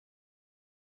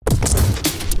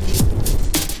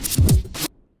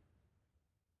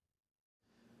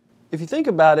If you think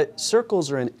about it, circles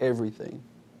are in everything.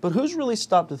 But who's really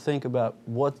stopped to think about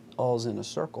what all's in a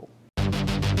circle?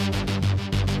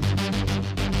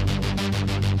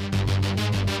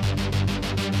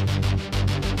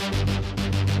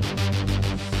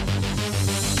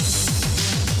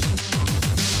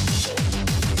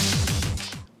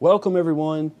 Welcome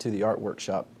everyone to the Art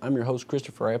Workshop. I'm your host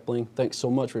Christopher Epling. Thanks so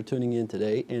much for tuning in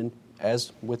today, and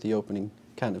as with the opening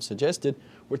kind of suggested,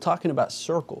 we're talking about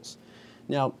circles.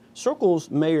 Now, circles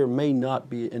may or may not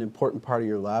be an important part of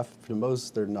your life. For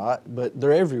most, they're not, but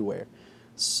they're everywhere.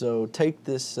 So take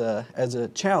this as a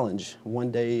challenge one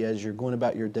day as you're going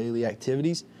about your daily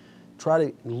activities. Try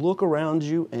to look around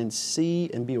you and see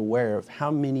and be aware of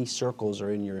how many circles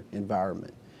are in your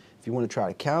environment. If you want to try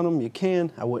to count them, you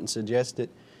can. I wouldn't suggest it.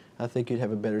 I think you'd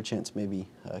have a better chance maybe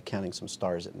counting some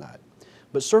stars at night.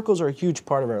 But circles are a huge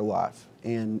part of our life,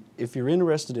 and if you're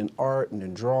interested in art and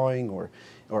in drawing or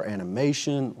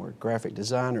animation or graphic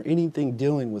design or anything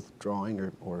dealing with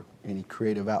drawing or any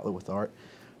creative outlet with art,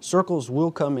 circles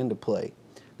will come into play.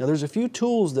 Now there's a few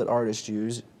tools that artists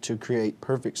use to create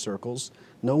perfect circles.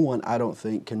 No one, I don't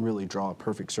think, can really draw a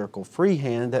perfect circle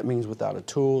freehand. That means without a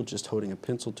tool, just holding a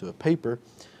pencil to a paper.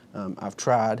 I've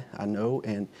tried, I know,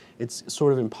 and it's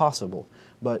sort of impossible.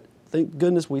 But thank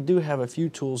goodness we do have a few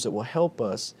tools that will help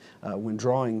us when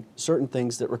drawing certain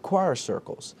things that require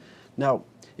circles. Now,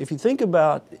 if you think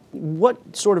about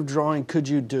what sort of drawing could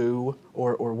you do,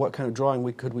 or what kind of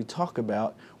drawing could we talk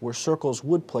about where circles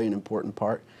would play an important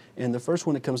part, and the first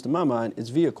one that comes to my mind is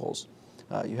vehicles.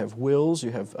 You have wheels,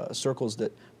 you have circles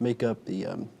that make up the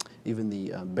even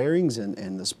the bearings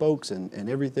and the spokes and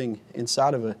everything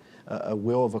inside of a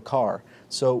wheel of a car.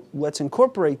 So let's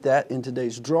incorporate that in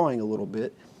today's drawing a little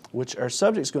bit, which our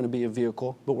subject is going to be a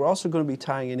vehicle, but we're also going to be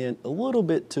tying it in a little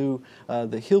bit to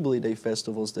the Hillbilly Day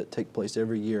festivals that take place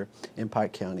every year in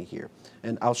Pike County here.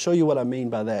 And I'll show you what I mean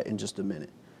by that in just a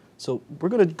minute. So we're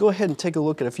going to go ahead and take a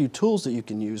look at a few tools that you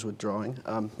can use with drawing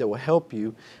that will help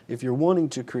you if you're wanting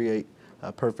to create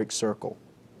a perfect circle.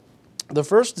 The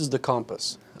first is the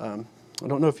compass. I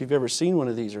don't know if you've ever seen one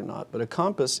of these or not, but a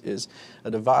compass is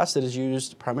a device that is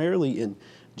used primarily in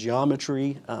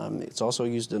geometry. It's also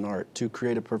used in art to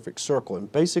create a perfect circle.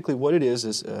 And basically what it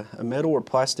is a metal or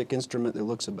plastic instrument that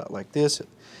looks about like this.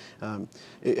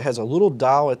 It has a little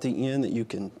dial at the end that you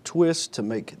can twist to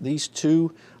make these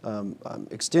two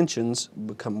extensions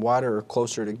become wider or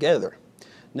closer together.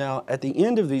 Now at the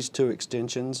end of these two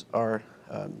extensions are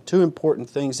two important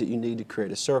things that you need to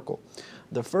create a circle.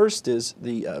 The first is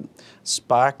the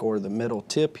spike or the metal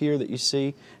tip here that you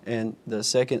see, and the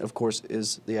second, of course,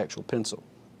 is the actual pencil.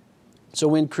 So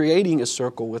when creating a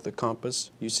circle with a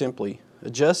compass, you simply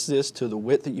adjust this to the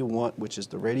width that you want, which is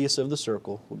the radius of the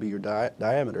circle, will be your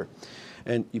diameter.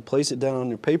 And you place it down on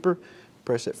your paper,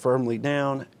 press it firmly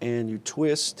down, and you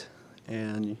twist,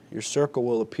 and your circle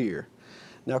will appear.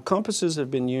 Now compasses have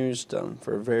been used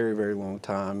for a very, very long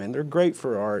time, and they're great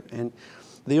for art. And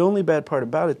the only bad part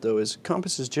about it, though, is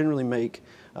compasses generally make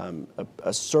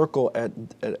a circle at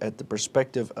the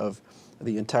perspective of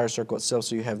the entire circle itself,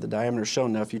 so you have the diameter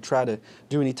shown. Now if you try to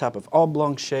do any type of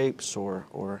oblong shapes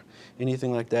or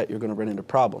anything like that, you're going to run into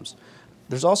problems.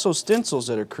 There's also stencils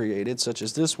that are created, such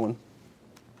as this one.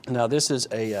 Now this is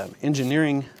a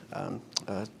engineering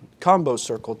combo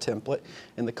circle template,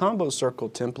 and the combo circle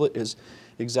template is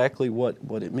exactly what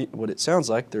it sounds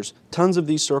like. There's tons of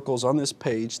these circles on this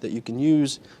page that you can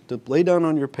use to lay down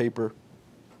on your paper,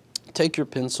 take your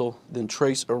pencil, then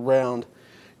trace around,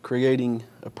 creating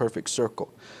a perfect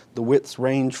circle. The widths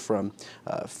range from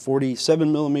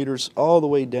 47 millimeters all the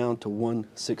way down to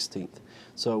 1/16.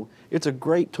 So it's a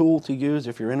great tool to use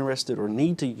if you're interested or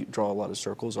need to draw a lot of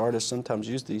circles. Artists sometimes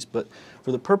use these, but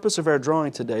for the purpose of our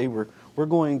drawing today, we're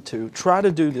going to try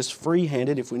to do this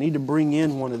free-handed. If we need to bring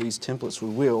in one of these templates, we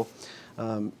will.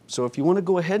 So if you want to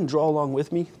go ahead and draw along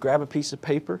with me, grab a piece of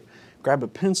paper, grab a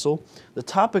pencil. The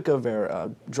topic of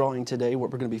our drawing today,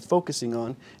 what we're going to be focusing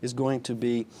on, is going to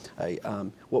be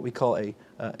what we call a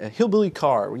hillbilly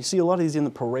car. We see a lot of these in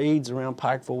the parades around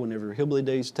Pikeville whenever Hillbilly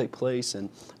Days take place, and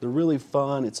they're really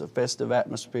fun. It's a festive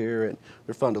atmosphere, and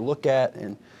they're fun to look at,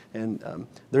 and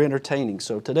they're entertaining.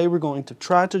 So today we're going to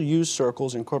try to use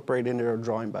circles incorporated into our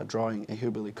drawing by drawing a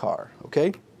hillbilly car,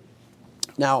 okay?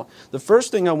 Now, the first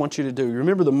thing I want you to do,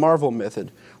 remember the Marvel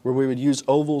method, where we would use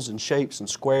ovals and shapes and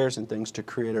squares and things to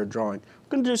create our drawing. We're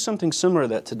going to do something similar to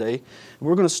that today.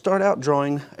 We're going to start out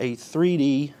drawing a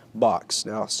 3D box.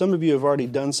 Now, some of you have already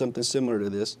done something similar to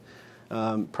this,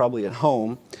 probably at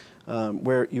home,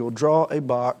 where you'll draw a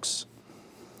box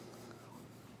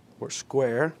or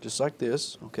square, just like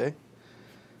this, okay?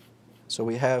 So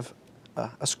we have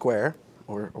a square,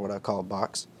 or what I call a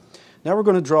box. Now we're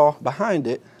going to draw behind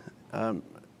it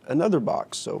another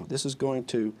box. So this is going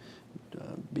to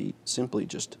be simply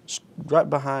just right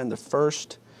behind the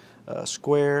first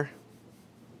square,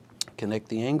 connect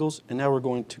the angles, and now we're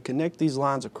going to connect these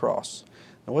lines across.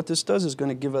 Now what this does is going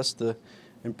to give us the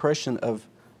impression of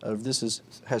this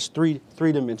has three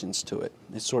dimensions to it.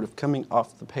 It's sort of coming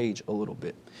off the page a little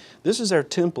bit. This is our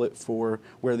template for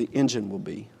where the engine will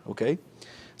be, okay?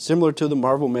 Similar to the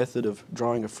Marvel method of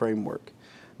drawing a framework.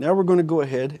 Now we're going to go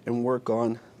ahead and work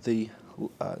on the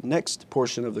next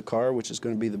portion of the car, which is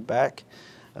going to be the back.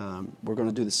 We're going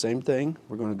to do the same thing.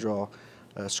 We're going to draw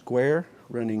a square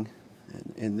running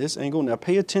in this angle. Now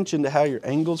pay attention to how your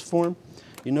angles form.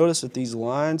 You notice that these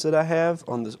lines that I have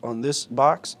on this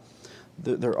box,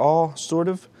 they're all sort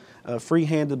of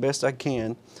freehand the best I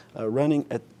can, running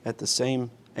at the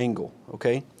same angle,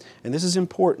 okay? And this is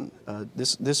important.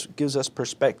 This gives us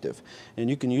perspective. And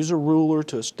you can use a ruler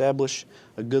to establish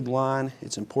a good line.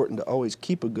 It's important to always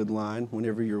keep a good line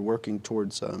whenever you're working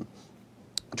towards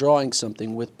drawing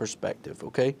something with perspective,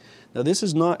 okay? Now this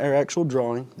is not our actual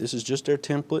drawing. This is just our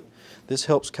template. This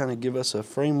helps kind of give us a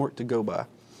framework to go by.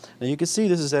 Now you can see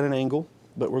this is at an angle,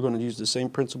 but we're going to use the same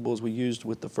principle as we used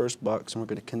with the first box, and we're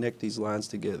going to connect these lines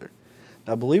together.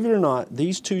 Now believe it or not,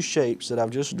 these two shapes that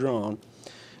I've just drawn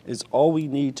is all we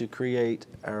need to create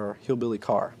our hillbilly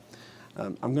car.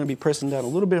 I'm going to be pressing down a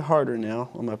little bit harder now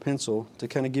on my pencil to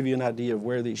kind of give you an idea of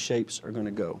where these shapes are going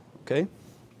to go, okay?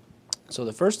 So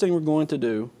the first thing we're going to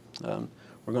do,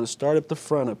 we're going to start at the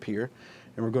front up here,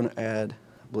 and we're going to add,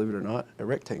 believe it or not, a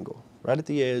rectangle right at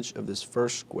the edge of this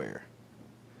first square.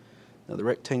 Now the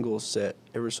rectangle is set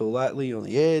ever so lightly on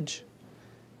the edge.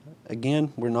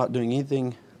 Again, we're not doing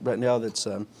anything right now that's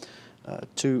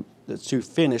too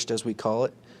finished, as we call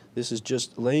it. This is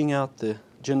just laying out the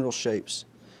general shapes.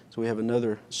 So we have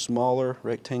another smaller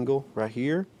rectangle right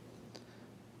here,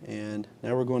 and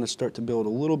now we're going to start to build a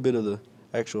little bit of the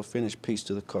actual finished piece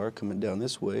to the car coming down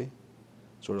this way,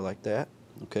 sort of like that,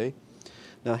 okay?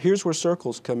 Now here's where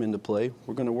circles come into play.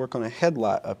 We're going to work on a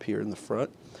headlight up here in the front.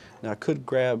 Now I could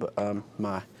grab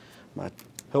my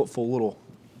helpful little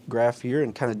graph here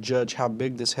and kind of judge how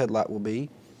big this headlight will be.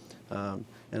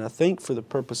 And I think for the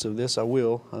purpose of this I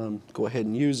will go ahead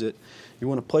and use it. You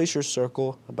want to place your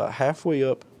circle about halfway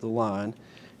up the line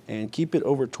and keep it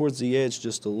over towards the edge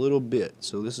just a little bit.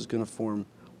 So this is going to form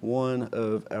one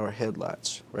of our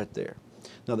headlights right there.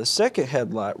 Now the second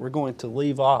headlight we're going to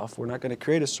leave off. We're not going to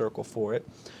create a circle for it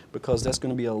because that's going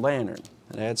to be a lantern.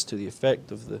 It adds to the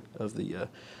effect of the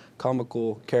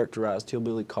comical characterized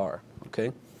hillbilly car,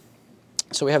 okay?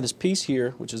 So we have this piece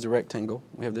here, which is the rectangle.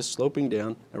 We have this sloping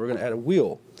down, and we're going to add a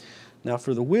wheel. Now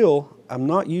for the wheel, I'm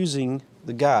not using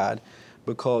the guide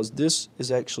because this is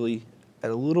actually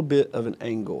at a little bit of an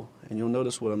angle, and you'll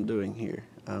notice what I'm doing here.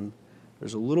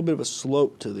 There's a little bit of a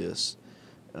slope to this.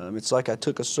 It's like I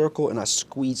took a circle and I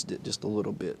squeezed it just a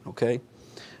little bit, okay?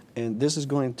 And this is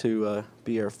going to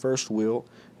be our first wheel,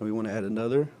 and we want to add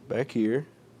another back here.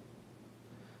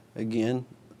 Again,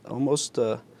 almost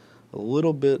a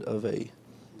little bit of a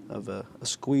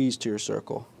squeeze to your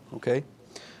circle, okay?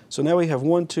 So now we have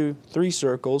 1, 2, 3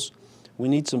 circles. We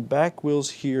need some back wheels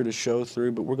here to show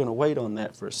through, but we're going to wait on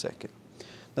that for a second.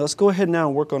 Now let's go ahead now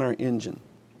and work on our engine.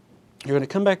 You're going to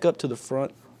come back up to the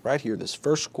front right here, this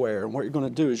first square, and what you're going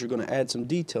to do is you're going to add some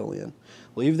detail in.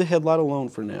 Leave the headlight alone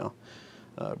for now.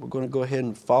 We're going to go ahead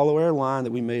and follow our line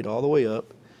that we made all the way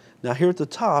up. Now here at the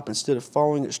top, instead of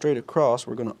following it straight across,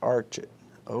 we're going to arch it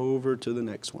over to the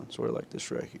next one, sort of like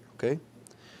this right here, okay?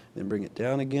 Then bring it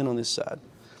down again on this side.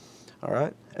 All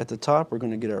right, at the top we're going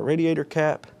to get our radiator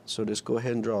cap, so just go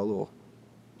ahead and draw a little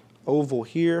oval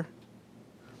here.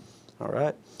 All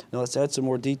right, now let's add some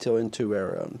more detail into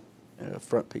our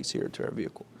front piece here to our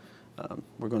vehicle.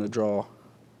 We're going to draw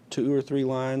 2 or 3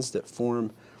 lines that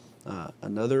form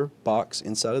another box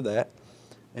inside of that,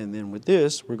 and then with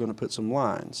this we're going to put some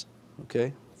lines,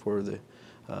 okay, for the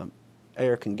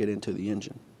air can get into the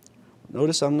engine.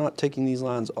 Notice I'm not taking these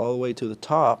lines all the way to the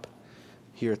top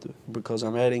here because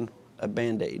I'm adding a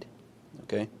band-aid,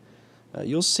 okay?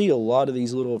 You'll see a lot of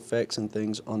these little effects and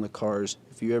things on the cars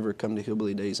if you ever come to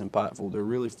Hillbilly Days in Pikeville. They're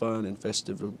really fun and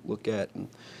festive to look at,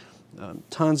 and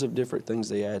tons of different things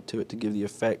they add to it to give the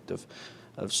effect of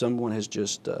someone has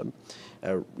just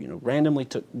randomly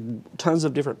took tons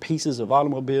of different pieces of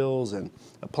automobiles and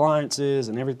appliances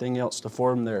and everything else to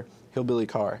form their hillbilly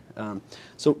car.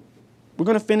 So we're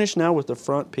going to finish now with the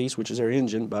front piece, which is our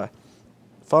engine, by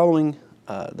following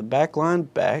the back line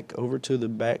back over to the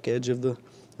back edge of the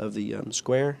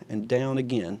square and down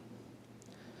again.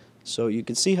 So you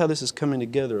can see how this is coming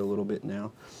together a little bit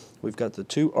now. we've got the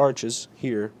two arches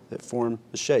here that form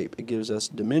the shape. It gives us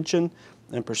dimension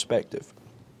and perspective.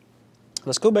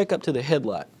 Let's go back up to the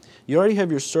headlight. You already have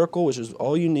your circle, which is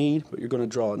all you need, but you're going to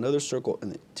draw another circle in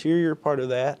the interior part of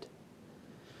that.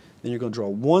 Then you're going to draw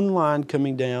one line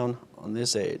coming down on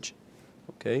this edge.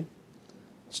 Okay?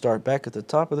 Start back at the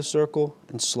top of the circle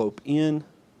and slope in.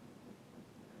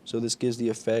 So this gives the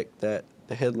effect that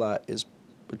the headlight is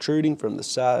protruding from the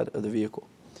side of the vehicle.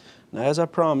 Now, as I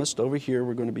promised, over here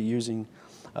we're going to be using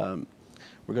a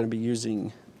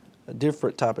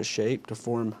different type of shape to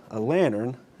form a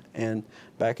lantern. And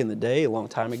back in the day, a long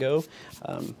time ago,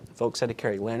 folks had to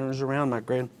carry lanterns around. My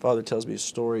grandfather tells me a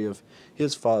story of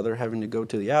his father having to go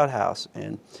to the outhouse,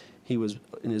 and he was,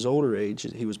 in his older age,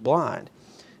 he was blind.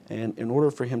 And in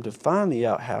order for him to find the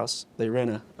outhouse, they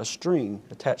ran a string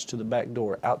attached to the back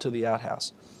door out to the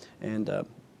outhouse. And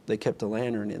they kept a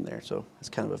lantern in there, so it's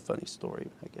kind of a funny story,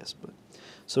 I guess.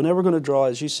 So now we're going to draw,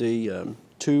 as you see,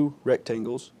 two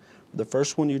rectangles. The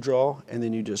first one you draw, and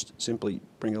then you just simply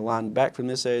bring a line back from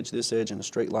this edge, and a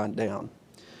straight line down.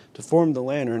 To form the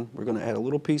lantern, we're going to add a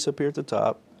little piece up here at the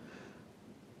top,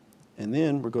 and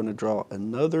then we're going to draw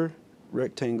another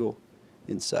rectangle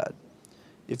inside.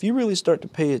 If you really start to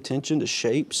pay attention to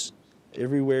shapes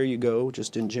everywhere you go,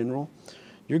 just in general,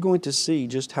 you're going to see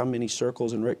just how many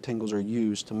circles and rectangles are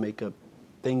used to make up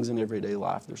things in everyday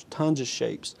life. There's tons of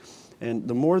shapes. And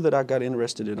the more that I got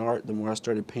interested in art, the more I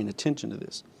started paying attention to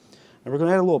this. And we're going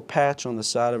to add a little patch on the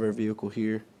side of our vehicle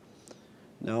here.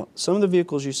 Now, some of the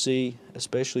vehicles you see,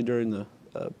 especially during the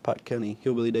Pike County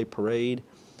Hillbilly Day parade,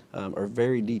 are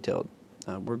very detailed.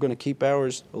 We're going to keep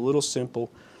ours a little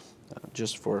simple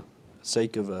just for the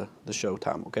sake of the show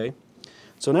time, okay?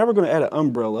 So now we're going to add an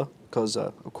umbrella because,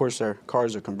 of course, our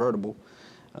cars are convertible.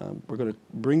 We're going to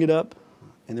bring it up,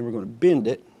 and then we're going to bend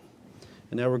it,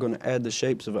 and now we're going to add the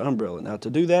shapes of an umbrella. Now,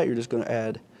 to do that, you're just going to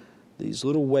add these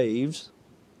little waves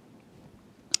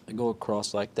that go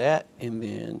across like that, and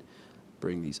then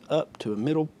bring these up to a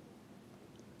middle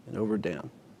and over down.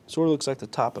 Sort of looks like the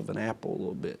top of an apple a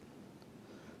little bit.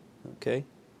 Okay,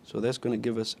 so that's going to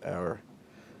give us our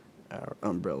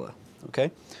umbrella.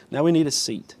 Okay, now we need a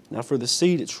seat. Now for the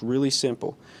seat, it's really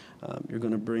simple. You're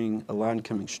going to bring a line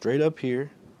coming straight up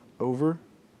here, over,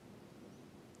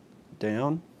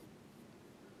 down,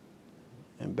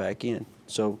 and back in.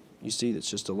 So you see that's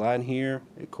just a line here,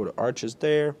 it kind of arches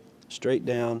there, straight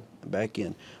down, and back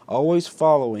in. Always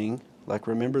following, like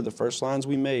remember the first lines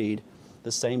we made,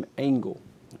 the same angle.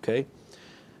 Okay,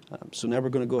 so now we're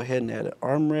going to go ahead and add an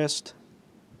armrest.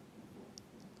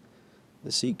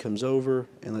 The seat comes over,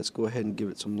 and let's go ahead and give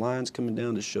it some lines coming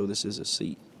down to show this is a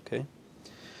seat. Okay.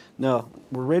 Now,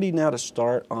 we're ready now to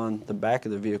start on the back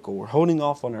of the vehicle. We're holding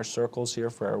off on our circles here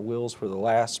for our wheels for the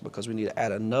last because we need to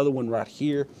add another one right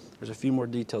here. There's a few more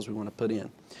details we want to put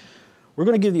in. We're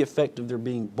going to give the effect of there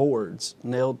being boards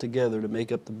nailed together to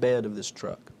make up the bed of this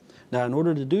truck. Now, in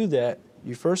order to do that,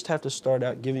 you first have to start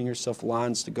out giving yourself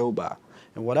lines to go by.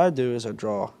 And what I do is I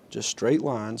draw just straight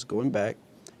lines going back,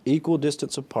 equal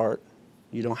distance apart.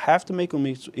 You don't have to make them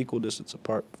equal distance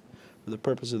apart. For the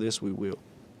purpose of this, we will.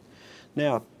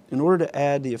 Now, in order to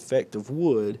add the effect of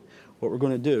wood, what we're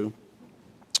going to do,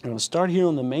 we're going to start here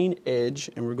on the main edge,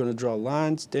 and we're going to draw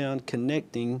lines down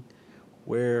connecting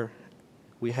where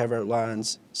we have our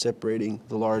lines separating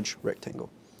the large rectangle.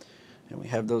 And we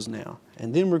have those now.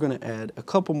 And then we're going to add a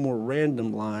couple more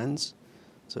random lines,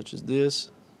 such as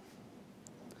this.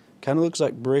 Kind of looks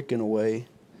like brick in a way,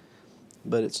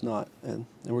 but it's not. And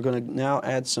we're going to now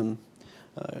add some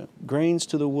grains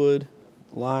to the wood,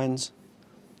 lines,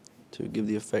 to give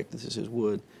the effect that this is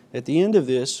wood. At the end of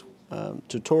this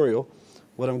tutorial,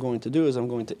 what I'm going to do is I'm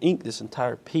going to ink this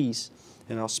entire piece,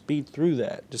 and I'll speed through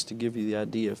that just to give you the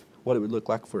idea of what it would look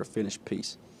like for a finished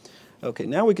piece. Okay,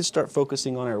 now we can start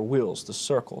focusing on our wheels, the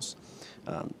circles.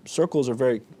 Circles are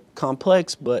very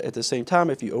complex, but at the same time,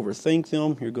 if you overthink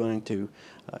them, you're going to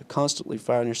constantly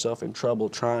find yourself in trouble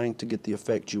trying to get the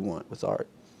effect you want with art.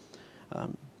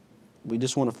 We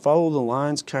just want to follow the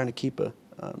lines, kind of keep a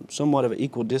somewhat of an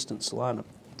equal distance line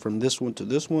from this one to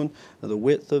this one, the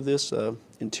width of this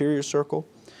interior circle.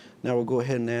 Now we'll go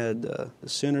ahead and add the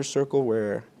center circle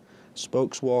where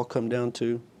spokes will all come down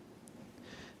to,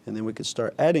 and then we can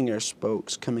start adding our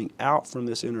spokes coming out from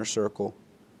this inner circle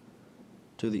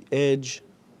to the edge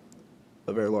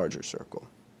of our larger circle.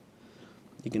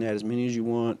 You can add as many as you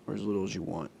want or as little as you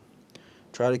want.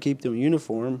 Try to keep them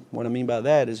uniform. What I mean by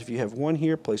that is if you have one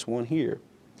here, place one here.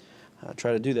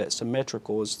 Try to do that.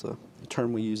 Symmetrical is the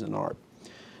term we use in art.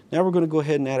 Now we're going to go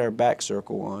ahead and add our back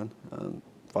circle on.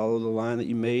 Follow the line that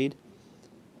you made.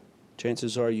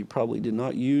 Chances are you probably did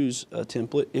not use a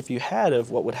template. If you had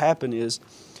of, what would happen is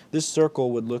this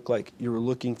circle would look like you were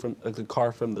looking from the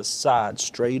car from the side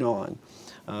straight on.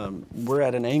 We're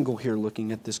at an angle here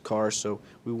looking at this car, so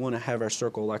we want to have our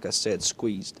circle, like I said,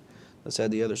 squeezed. Let's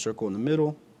add the other circle in the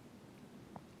middle.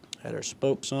 Add our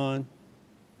spokes on.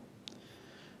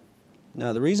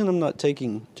 Now the reason I'm not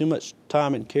taking too much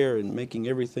time and care in making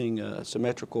everything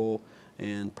symmetrical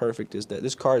and perfect is that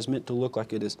this car is meant to look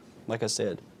like it is, like I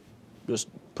said, just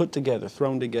put together,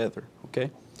 thrown together,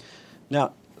 okay?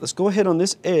 Now let's go ahead on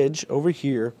this edge over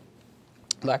here.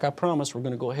 Like I promised, we're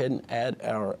going to go ahead and add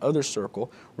our other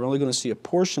circle. We're only going to see a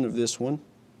portion of this one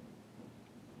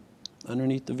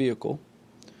underneath the vehicle,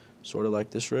 sort of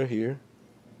like this right here.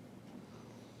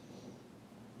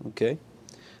 Okay.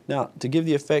 Now, to give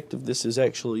the effect of this is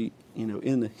actually,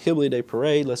 in the Hillbilly Day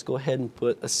Parade, let's go ahead and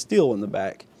put a still in the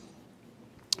back.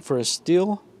 For a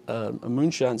still, a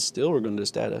moonshine still, we're going to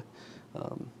just add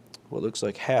what looks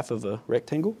like half of a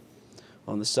rectangle.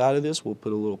 On the side of this, we'll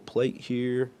put a little plate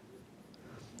here.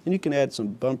 And you can add some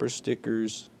bumper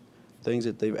stickers, things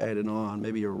that they've added on,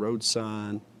 maybe a road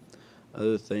sign,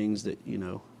 other things that,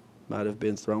 might have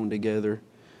been thrown together.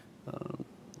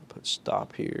 Put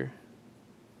stop here.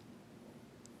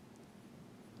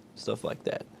 Stuff like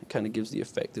that. It kind of gives the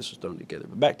effect this was thrown together.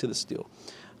 But back to the still.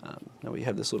 Now we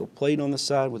have this little plate on the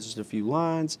side with just a few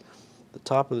lines. The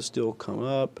top of the still will come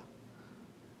up.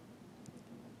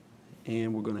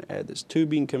 And we're going to add this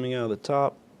tubing coming out of the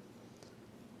top.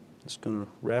 It's going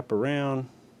to wrap around.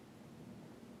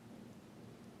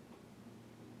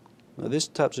 Now this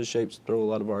types of shapes throw a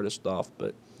lot of artists off,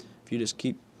 but if you just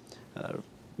keep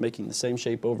making the same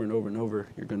shape over and over and over,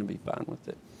 you're going to be fine with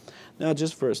it. Now,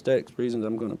 just for aesthetics reasons,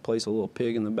 I'm going to place a little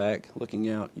pig in the back looking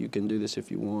out. You can do this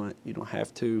if you want. You don't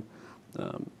have to.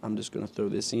 I'm just going to throw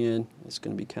this in. It's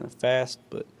going to be kind of fast,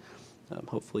 but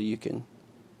hopefully you can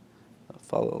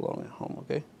follow along at home,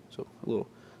 okay? So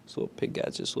this little pig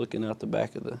guy's just looking out the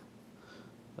back of the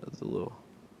little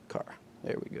car.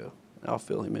 There we go. I'll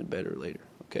fill him in better later,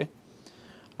 okay?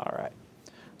 All right.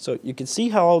 So you can see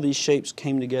how all these shapes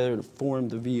came together to form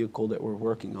the vehicle that we're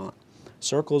working on.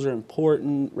 Circles are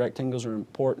important, rectangles are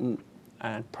important.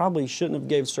 I probably shouldn't have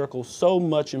gave circles so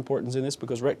much importance in this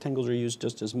because rectangles are used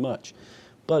just as much.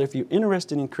 But if you're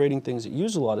interested in creating things that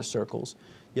use a lot of circles,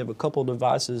 you have a couple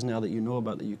devices now that you know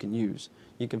about that you can use.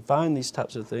 You can find these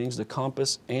types of things, the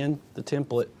compass and the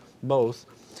template, both,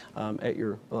 at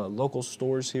your local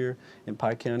stores here in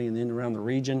Pike County and then around the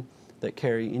region that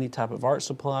carry any type of art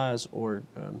supplies or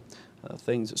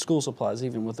things, school supplies.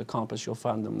 Even with the compass, you'll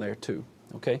find them there too.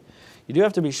 Okay, you do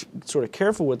have to be sort of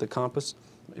careful with the compass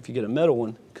if you get a metal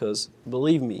one, because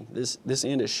believe me, this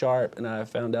end is sharp, and I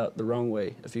found out the wrong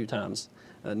way a few times.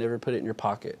 Never put it in your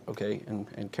pocket, okay,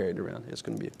 and carry it around. It's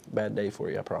going to be a bad day for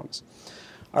you, I promise.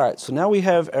 All right, so now we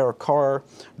have our car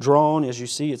drawn. As you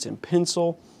see, it's in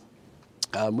pencil.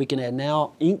 We can add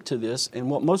now ink to this, and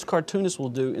what most cartoonists will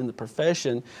do in the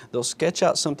profession, they'll sketch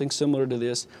out something similar to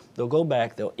this, they'll go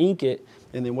back, they'll ink it,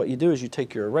 and then what you do is you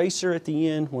take your eraser at the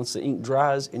end once the ink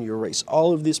dries and you erase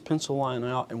all of this pencil line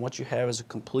out, and what you have is a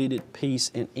completed piece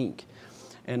in ink.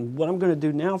 And what I'm going to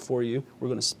do now for you, we're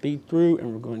going to speed through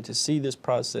and we're going to see this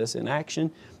process in action,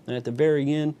 and at the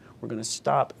very end we're going to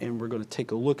stop and we're going to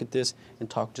take a look at this and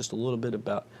talk just a little bit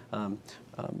about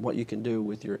what you can do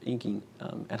with your inking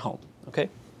at home. Okay?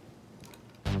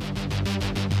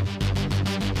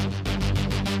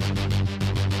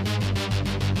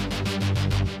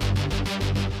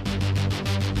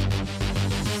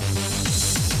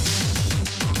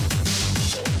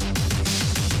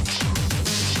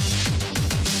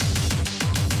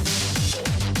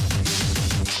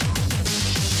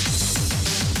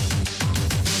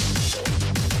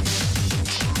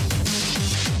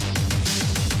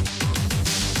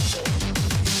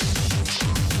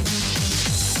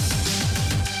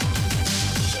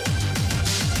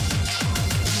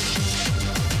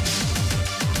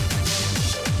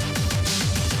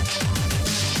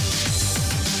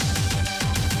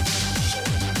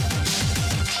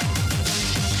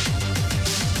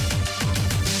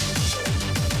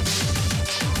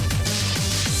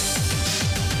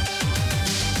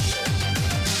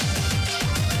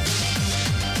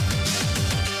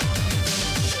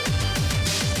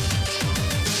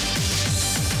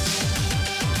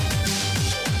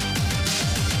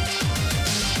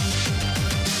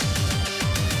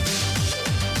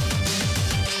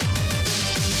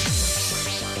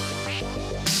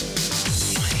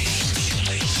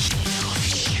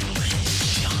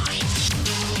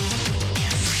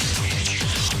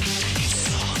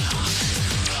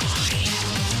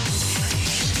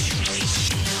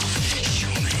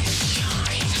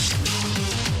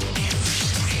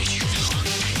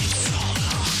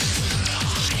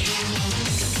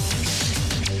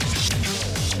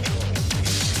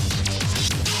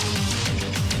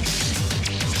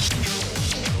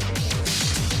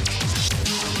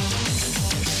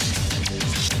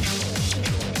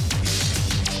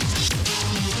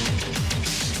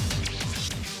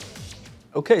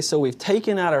 Okay, so we've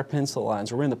taken out our pencil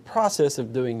lines. We're in the process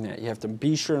of doing that. You have to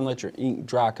be sure and let your ink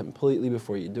dry completely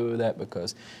before you do that,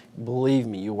 because believe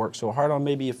me, you work so hard on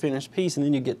maybe a finished piece, and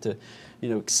then you get to,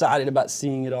 excited about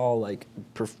seeing it all like,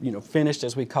 finished,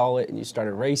 as we call it, and you start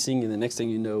erasing, and the next thing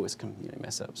you know, it's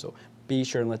mess up. So be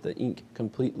sure and let the ink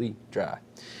completely dry.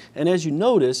 And as you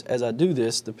notice, as I do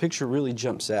this, the picture really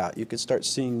jumps out. You can start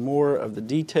seeing more of the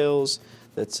details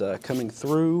that's coming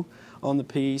through on the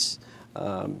piece.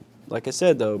 Like I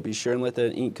said, though, be sure and let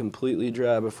that ink completely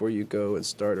dry before you go and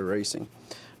start erasing.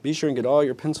 Be sure and get all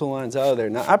your pencil lines out of there.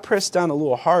 Now, I pressed down a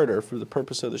little harder for the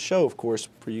purpose of the show, of course,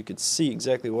 for you could see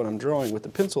exactly what I'm drawing with the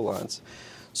pencil lines.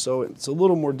 So it's a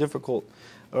little more difficult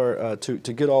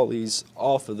to get all these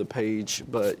off of the page,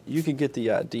 but you can get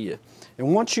the idea.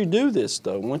 And once you do this,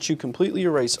 though, once you completely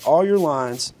erase all your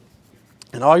lines,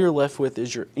 and all you're left with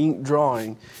is your ink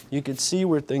drawing, you can see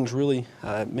where things really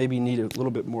maybe need a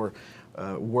little bit more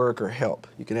work or help.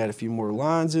 You can add a few more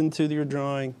lines into your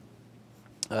drawing,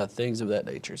 things of that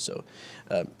nature. So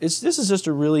this is just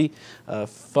a really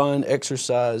fun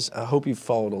exercise. I hope you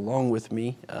followed along with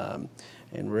me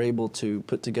and were able to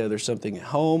put together something at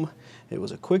home. It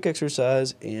was a quick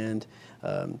exercise, and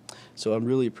so I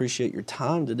really appreciate your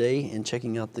time today in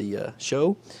checking out the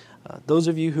show. Those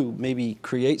of you who maybe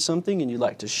create something and you'd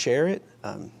like to share it,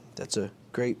 that's a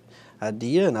great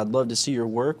idea, and I'd love to see your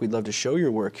work. We'd love to show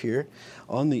your work here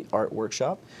on the art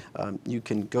workshop. You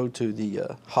can go to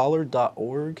the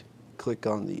holler.org, click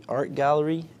on the art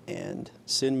gallery, and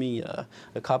send me a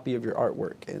copy of your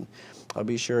artwork, and I'll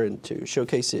be sure to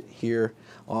showcase it here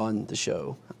on the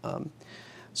show.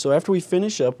 So after we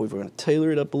finish up, we're going to tailor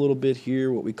it up a little bit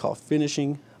here, what we call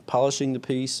finishing, polishing the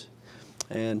piece,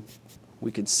 and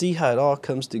we can see how it all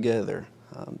comes together.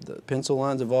 The pencil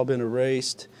lines have all been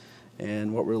erased,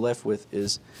 and what we're left with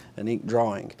is an ink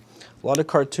drawing. A lot of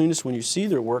cartoonists, when you see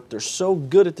their work, they're so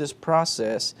good at this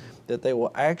process that they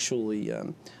will actually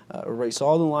erase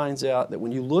all the lines out, that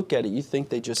when you look at it, you think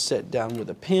they just sat down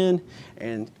with a pen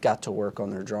and got to work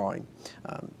on their drawing.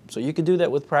 So you can do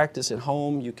that with practice at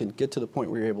home. You can get to the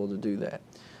point where you're able to do that.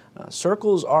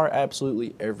 Circles are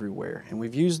absolutely everywhere, and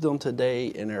we've used them today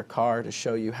in our car to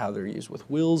show you how they're used with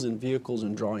wheels and vehicles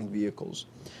and drawing vehicles.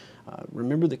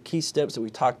 Remember the key steps that we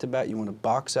talked about. You want to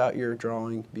box out your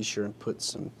drawing. Be sure and put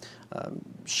some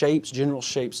shapes, general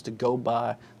shapes to go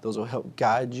by. Those will help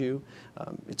guide you.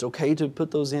 It's okay to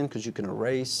put those in because you can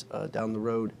erase down the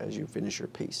road as you finish your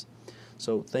piece.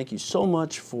 So thank you so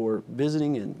much for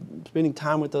visiting and spending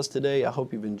time with us today. I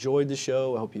hope you've enjoyed the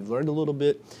show. I hope you've learned a little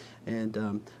bit.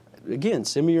 And again,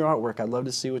 send me your artwork. I'd love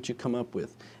to see what you come up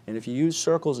with. And if you use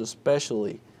circles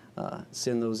especially,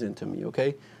 send those in to me,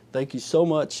 okay? Thank you so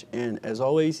much, and as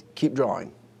always, keep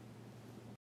drawing.